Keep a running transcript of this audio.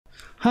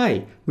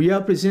Hi, we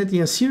are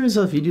presenting a series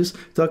of videos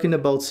talking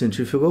about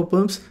centrifugal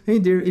pumps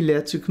and their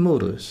electric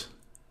motors.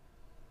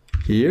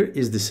 Here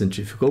is the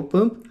centrifugal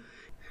pump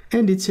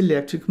and its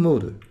electric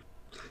motor.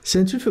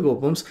 Centrifugal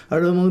pumps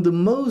are among the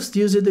most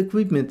used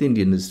equipment in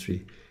the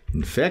industry.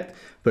 In fact,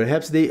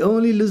 perhaps they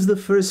only lose the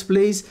first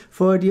place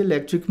for the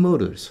electric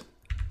motors.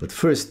 But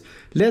first,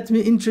 let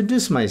me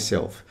introduce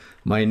myself.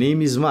 My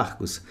name is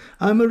Marcos.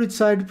 I'm a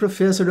retired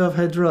professor of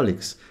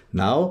hydraulics.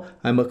 Now,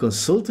 I'm a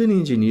consultant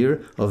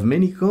engineer of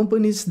many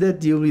companies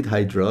that deal with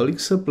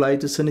hydraulics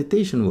applied to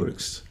sanitation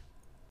works.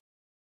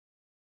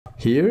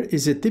 Here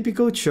is a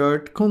typical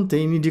chart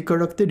containing the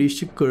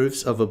characteristic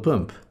curves of a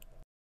pump.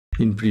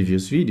 In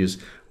previous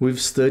videos, we've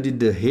studied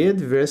the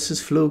head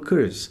versus flow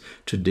curves.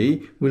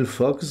 Today, we'll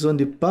focus on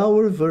the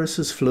power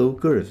versus flow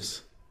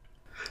curves.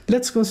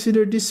 Let's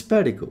consider this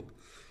particle.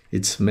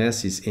 Its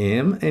mass is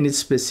m and its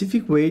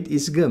specific weight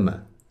is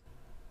gamma.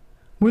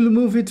 We'll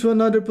move it to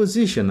another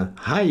position,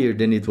 higher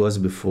than it was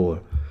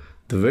before.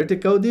 The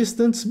vertical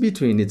distance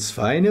between its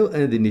final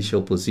and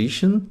initial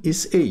position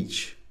is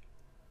h.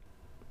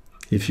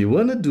 If you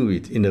want to do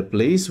it in a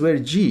place where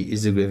g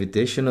is the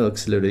gravitational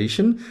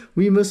acceleration,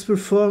 we must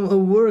perform a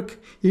work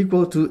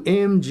equal to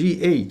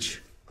mgh.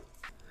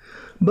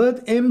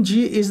 But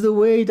mg is the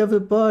weight of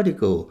a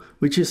particle,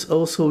 which is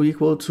also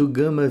equal to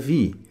gamma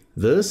v.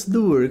 Thus,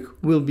 the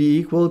work will be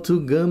equal to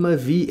gamma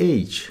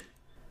vh.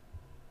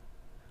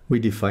 We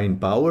define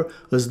power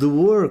as the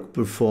work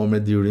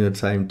performed during a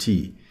time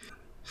t.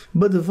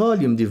 But the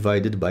volume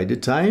divided by the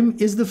time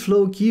is the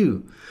flow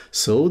q,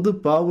 so the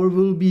power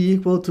will be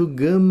equal to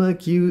gamma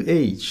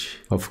qh.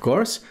 Of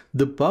course,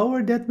 the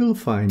power that we'll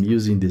find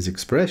using this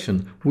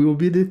expression will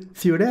be the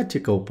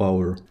theoretical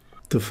power.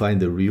 To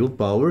find the real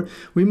power,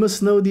 we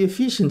must know the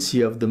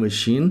efficiency of the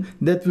machine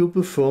that will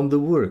perform the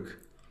work.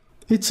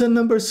 It's a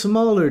number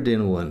smaller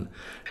than 1.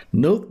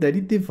 Note that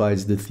it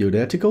divides the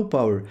theoretical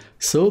power,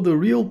 so the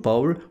real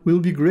power will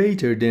be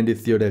greater than the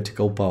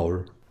theoretical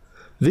power.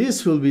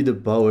 This will be the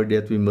power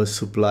that we must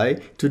supply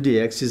to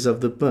the axis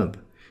of the pump.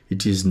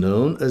 It is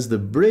known as the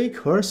brake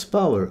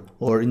horsepower,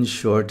 or in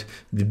short,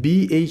 the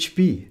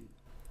bhp.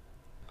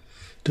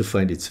 To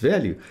find its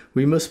value,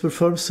 we must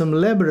perform some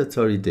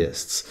laboratory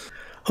tests.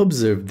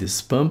 Observe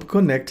this pump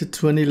connected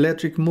to an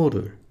electric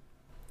motor.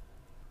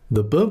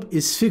 The pump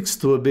is fixed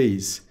to a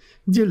base.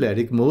 The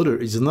electric motor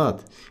is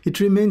not. It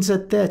remains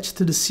attached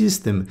to the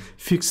system,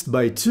 fixed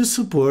by two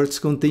supports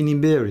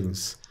containing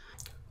bearings.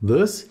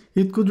 Thus,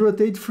 it could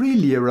rotate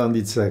freely around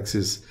its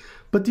axis,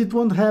 but it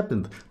won't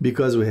happen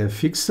because we have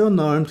fixed an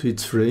arm to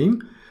its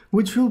frame,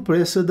 which will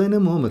press a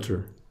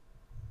dynamometer.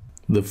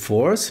 The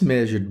force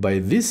measured by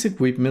this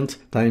equipment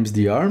times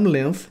the arm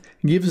length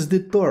gives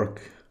the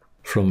torque.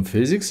 From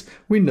physics,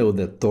 we know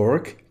that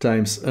torque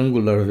times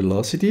angular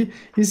velocity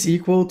is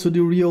equal to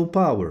the real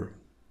power.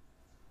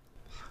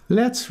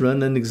 Let's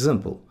run an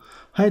example.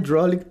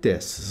 Hydraulic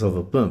tests of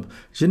a pump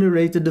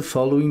generated the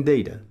following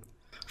data.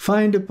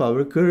 Find the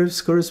power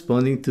curves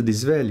corresponding to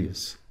these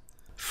values.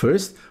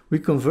 First, we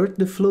convert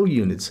the flow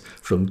units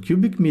from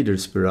cubic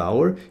meters per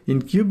hour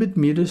in cubic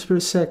meters per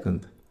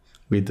second.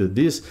 We do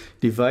this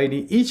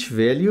dividing each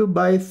value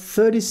by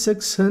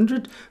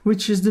 3600,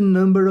 which is the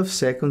number of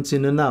seconds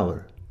in an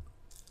hour.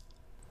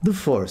 The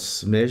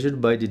force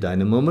measured by the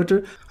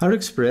dynamometer are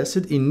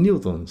expressed in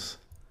newtons.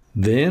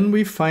 Then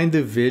we find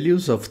the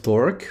values of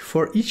torque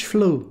for each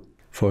flow.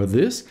 For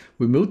this,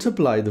 we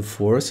multiply the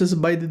forces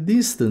by the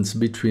distance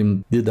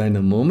between the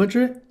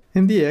dynamometer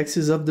and the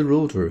axis of the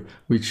rotor,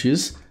 which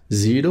is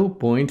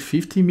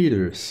 0.50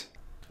 meters.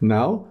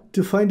 Now,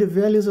 to find the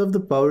values of the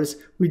powers,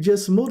 we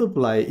just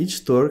multiply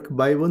each torque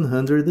by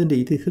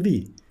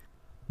 183.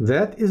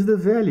 That is the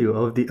value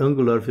of the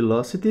angular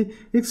velocity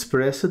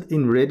expressed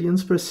in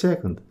radians per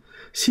second.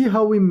 See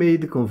how we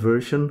made the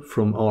conversion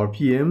from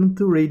RPM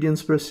to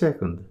radians per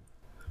second.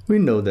 We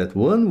know that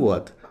 1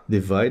 watt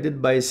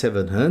divided by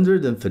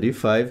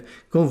 735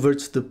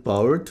 converts the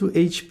power to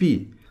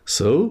HP.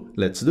 So,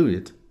 let's do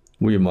it.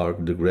 We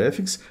mark the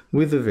graphics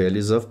with the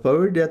values of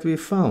power that we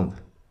found.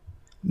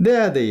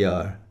 There they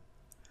are.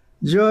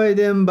 Join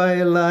them by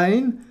a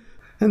line,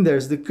 and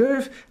there's the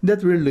curve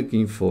that we're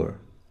looking for.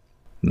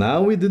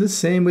 Now we do the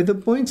same with the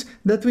points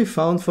that we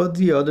found for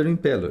the other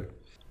impeller.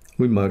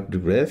 We mark the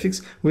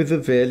graphics with the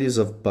values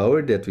of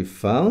power that we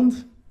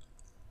found.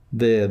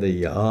 There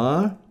they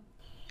are.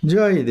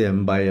 Join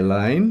them by a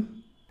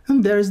line,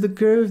 and there's the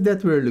curve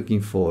that we're looking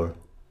for.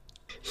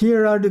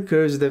 Here are the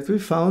curves that we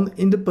found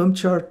in the pump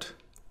chart.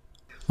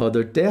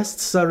 Other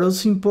tests are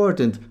also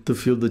important to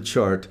fill the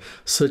chart,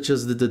 such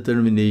as the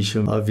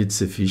determination of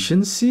its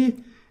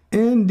efficiency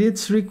and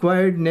its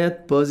required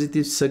net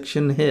positive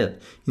suction head,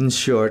 in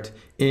short,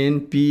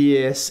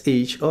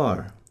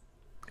 NPSHR.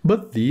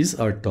 But these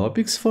are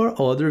topics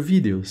for other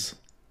videos.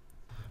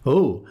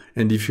 Oh,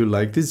 and if you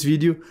like this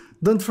video,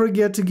 don't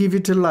forget to give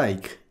it a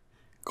like.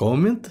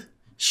 Comment,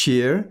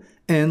 share,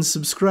 and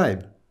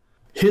subscribe.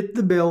 Hit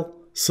the bell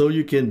so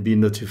you can be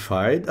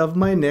notified of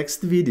my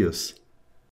next videos.